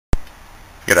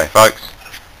G'day folks.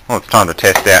 Well, it's time to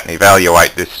test out and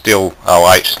evaluate this Stihl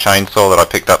OH chainsaw that I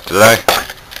picked up today.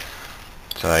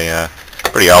 It's a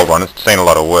pretty old one. It's seen a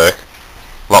lot of work.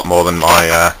 A lot more than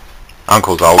my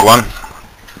uncle's old one,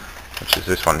 which is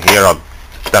this one here. I've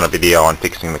done a video on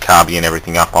fixing the carby and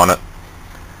everything up on it.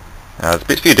 There's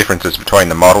a few differences between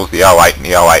the models, the 08 and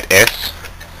the 08S.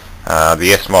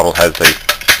 The S model has the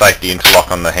safety interlock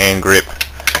on the hand grip,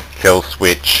 kill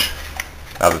switch,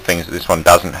 other things that this one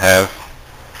doesn't have.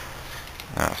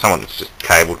 Someone's just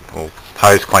cabled or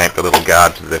hose clamped a little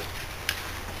guard to the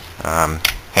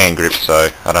hand grip, so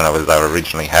I don't know whether they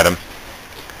originally had them.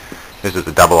 This is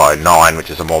the 009,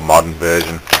 which is a more modern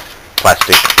version.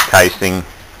 Plastic casing,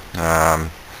 got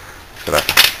a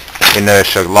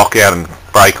inertia lockout and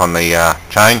brake on the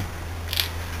chain.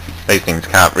 These things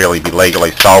can't really be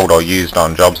legally sold or used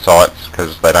on job sites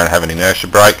because they don't have an inertia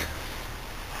brake.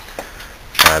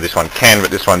 This one can,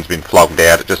 but this one's been flogged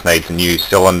out. It just needs a new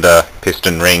cylinder,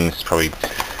 piston rings, probably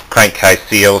crankcase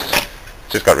seals. It's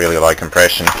just got really low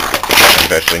compression, and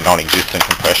virtually non-existent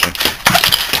compression.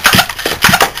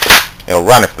 It'll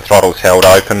run if the throttle's held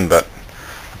open, but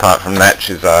apart from that,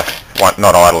 she's not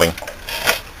idling.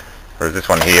 Whereas this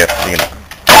one here, you can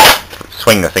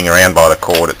swing the thing around by the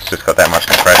cord. It's just got that much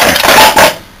compression.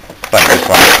 Same as this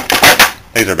one.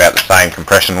 These are about the same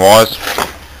compression-wise.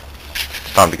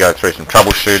 Time to go through some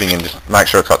troubleshooting and just make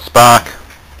sure it's got spark,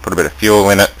 put a bit of fuel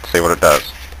in it, see what it does.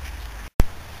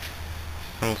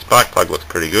 Well, the spark plug looks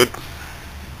pretty good,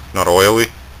 not oily,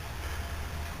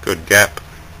 good gap.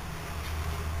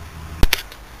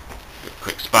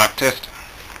 Quick spark test.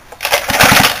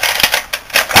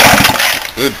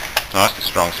 Good, nice and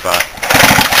strong spark.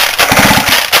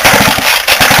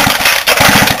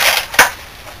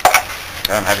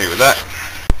 Okay, I'm happy with that.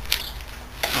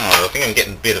 I think I'm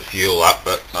getting a bit of fuel up,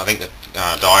 but I think the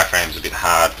diaphragm's a bit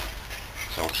hard,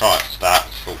 so I'll try it to start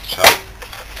with full choke.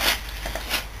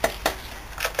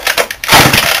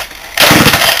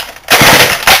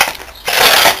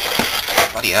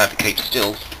 Bloody hard to keep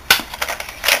still.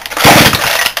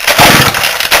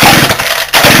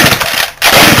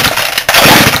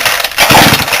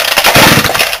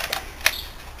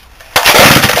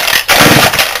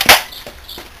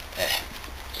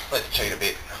 Let's cheat a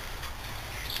bit.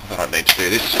 I thought I'd need to do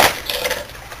this.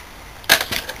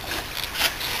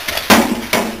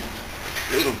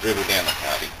 Little dribble down the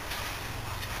carby.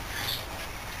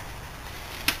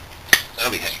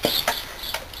 That'll be heaps.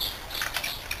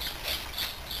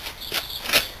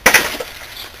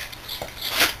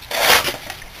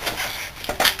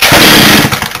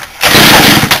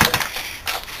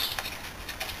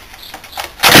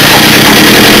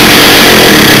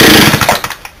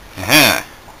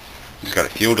 He's got a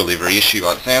fuel delivery issue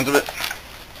by the sounds of it.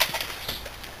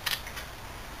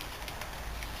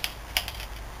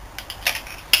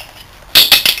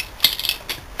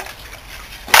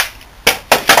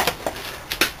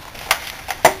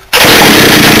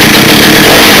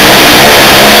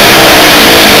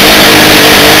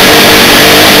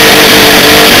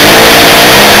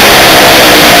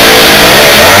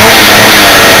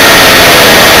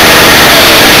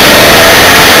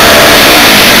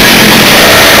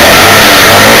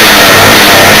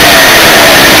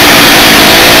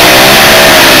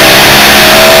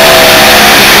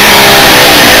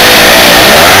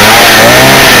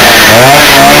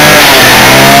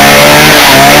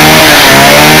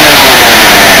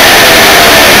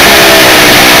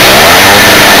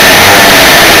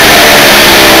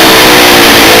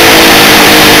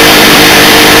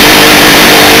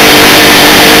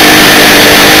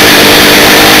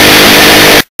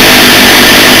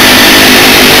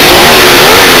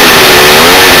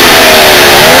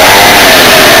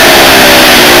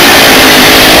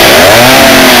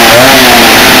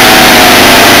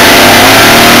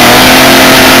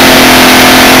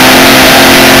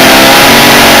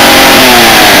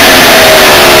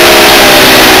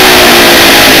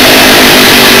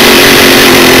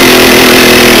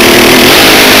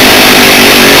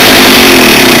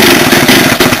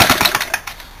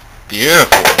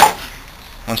 Beautiful.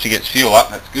 Once she gets fuel up,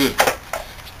 that's good.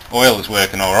 Oil is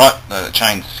working alright, though the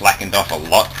chain's slackened off a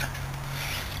lot.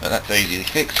 But that's easily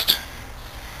fixed.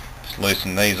 Just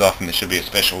loosen these off and there should be a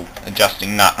special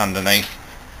adjusting nut underneath.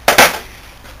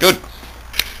 Good.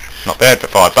 Not bad for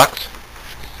 $5.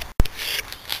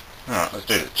 Alright, let's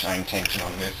do the chain tension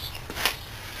on this.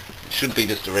 It should be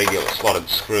just a regular slotted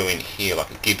screw in here,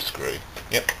 like a Gibbs screw.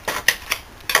 Yep.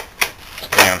 It's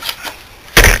down.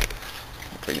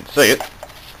 If you can see it,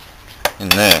 in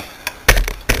there.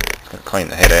 It's going to clean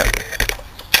the head out.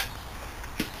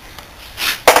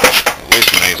 I'll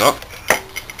loosen these up.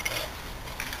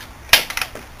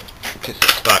 piss the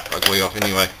spark plug wheel off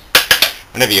anyway.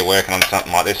 Whenever you're working on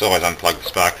something like this, always unplug the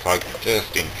spark plug,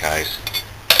 just in case.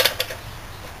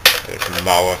 There's a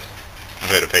mower. I've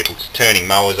heard of people turning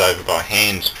mowers over by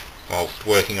hand whilst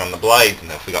working on the blades, and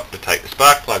they forgot to take the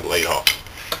spark plug lead off.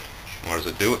 What does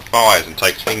it do? It fires and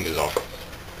takes fingers off.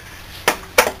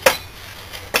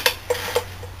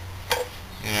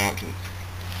 Now I can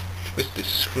twist this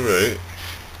screw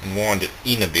and wind it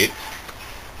in a bit.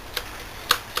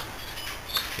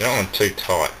 You don't want it too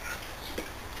tight.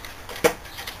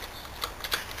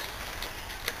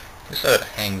 Just so that it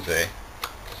hangs there.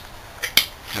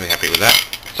 I'll be happy with that.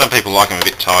 Some people like them a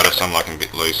bit tighter, some like them a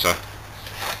bit looser.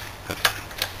 But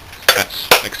that's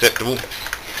acceptable.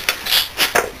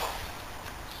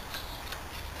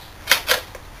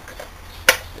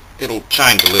 It'll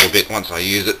change a little bit once I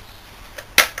use it.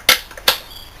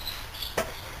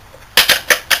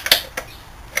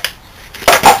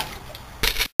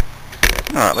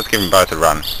 Alright, let's give them both a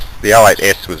run. The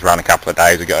 08S was run a couple of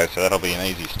days ago, so that'll be an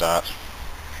easy start.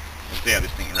 Let's see how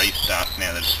this thing restarts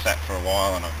now that it's sat for a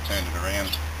while and I've turned it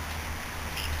around.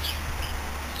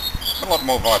 It's a lot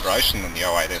more vibration than the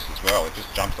 08S as well, it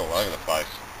just jumps all over the place.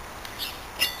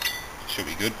 Should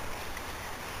be good.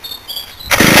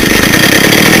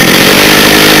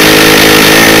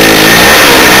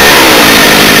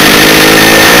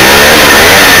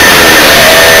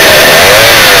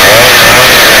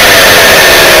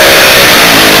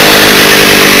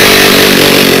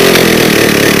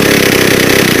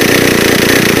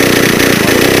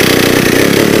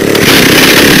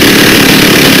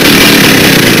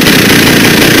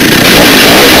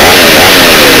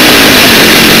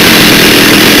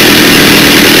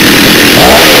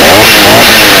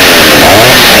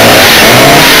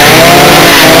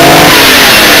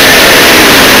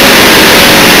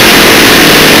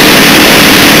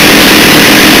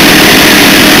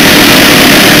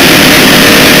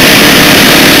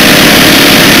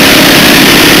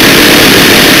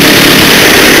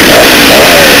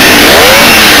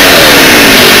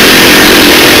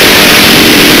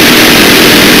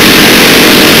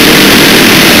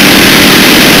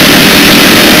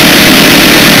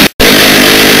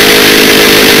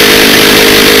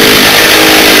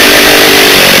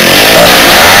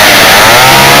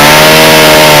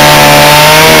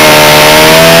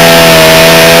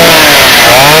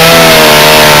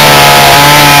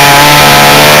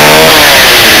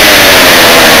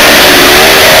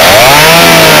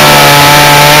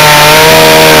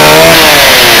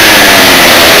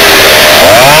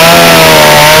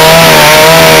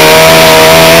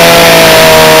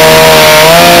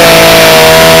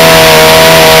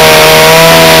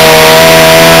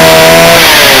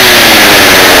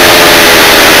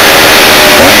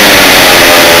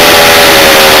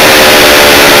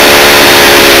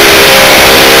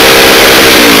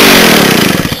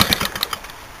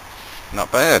 Not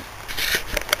bad.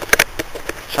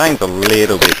 Chain's a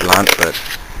little bit blunt, but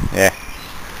yeah.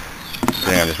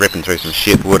 See, I'm just ripping through some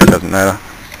shit wood, it doesn't matter.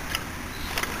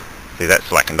 See, that's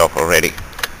slackened off already.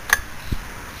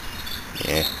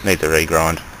 Yeah, needs a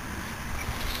regrind.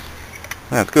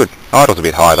 That's good. Idle's a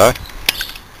bit high though.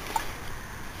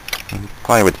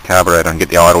 Play with the carburetor and get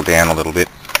the idle down a little bit.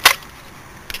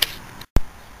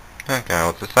 Okay, well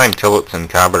it's the same tillets and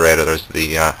carburetor as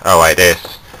the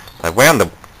 08S. They've wound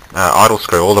the idle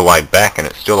screw all the way back and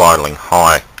it's still idling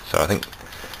high, so I think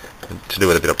to do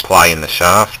with a bit of play in the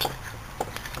shaft.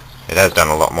 It has done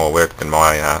a lot more work than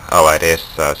my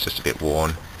 08S, so it's just a bit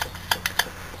worn.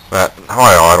 But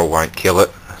high idle won't kill it.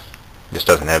 It just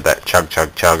doesn't have that chug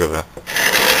chug chug of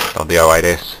the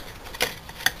 08S.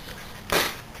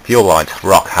 Fuel line's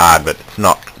rock hard, but it's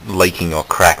not leaking or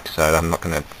cracked, so I'm not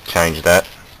going to change that.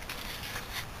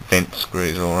 Vent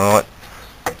screw's alright.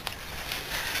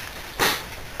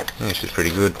 Yeah, this is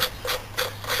pretty good.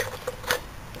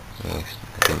 Yeah,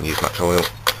 didn't use much oil.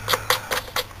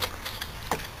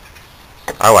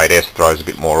 08S throws a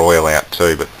bit more oil out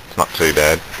too, but it's not too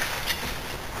bad.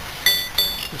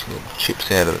 Just little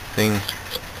chips out of the thing.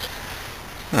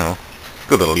 Oh,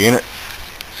 good little unit.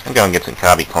 I'll go and get some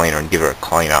carby cleaner and give her a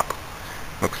clean up.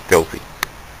 Looks filthy.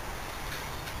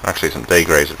 Actually some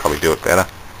degrease would probably do it better.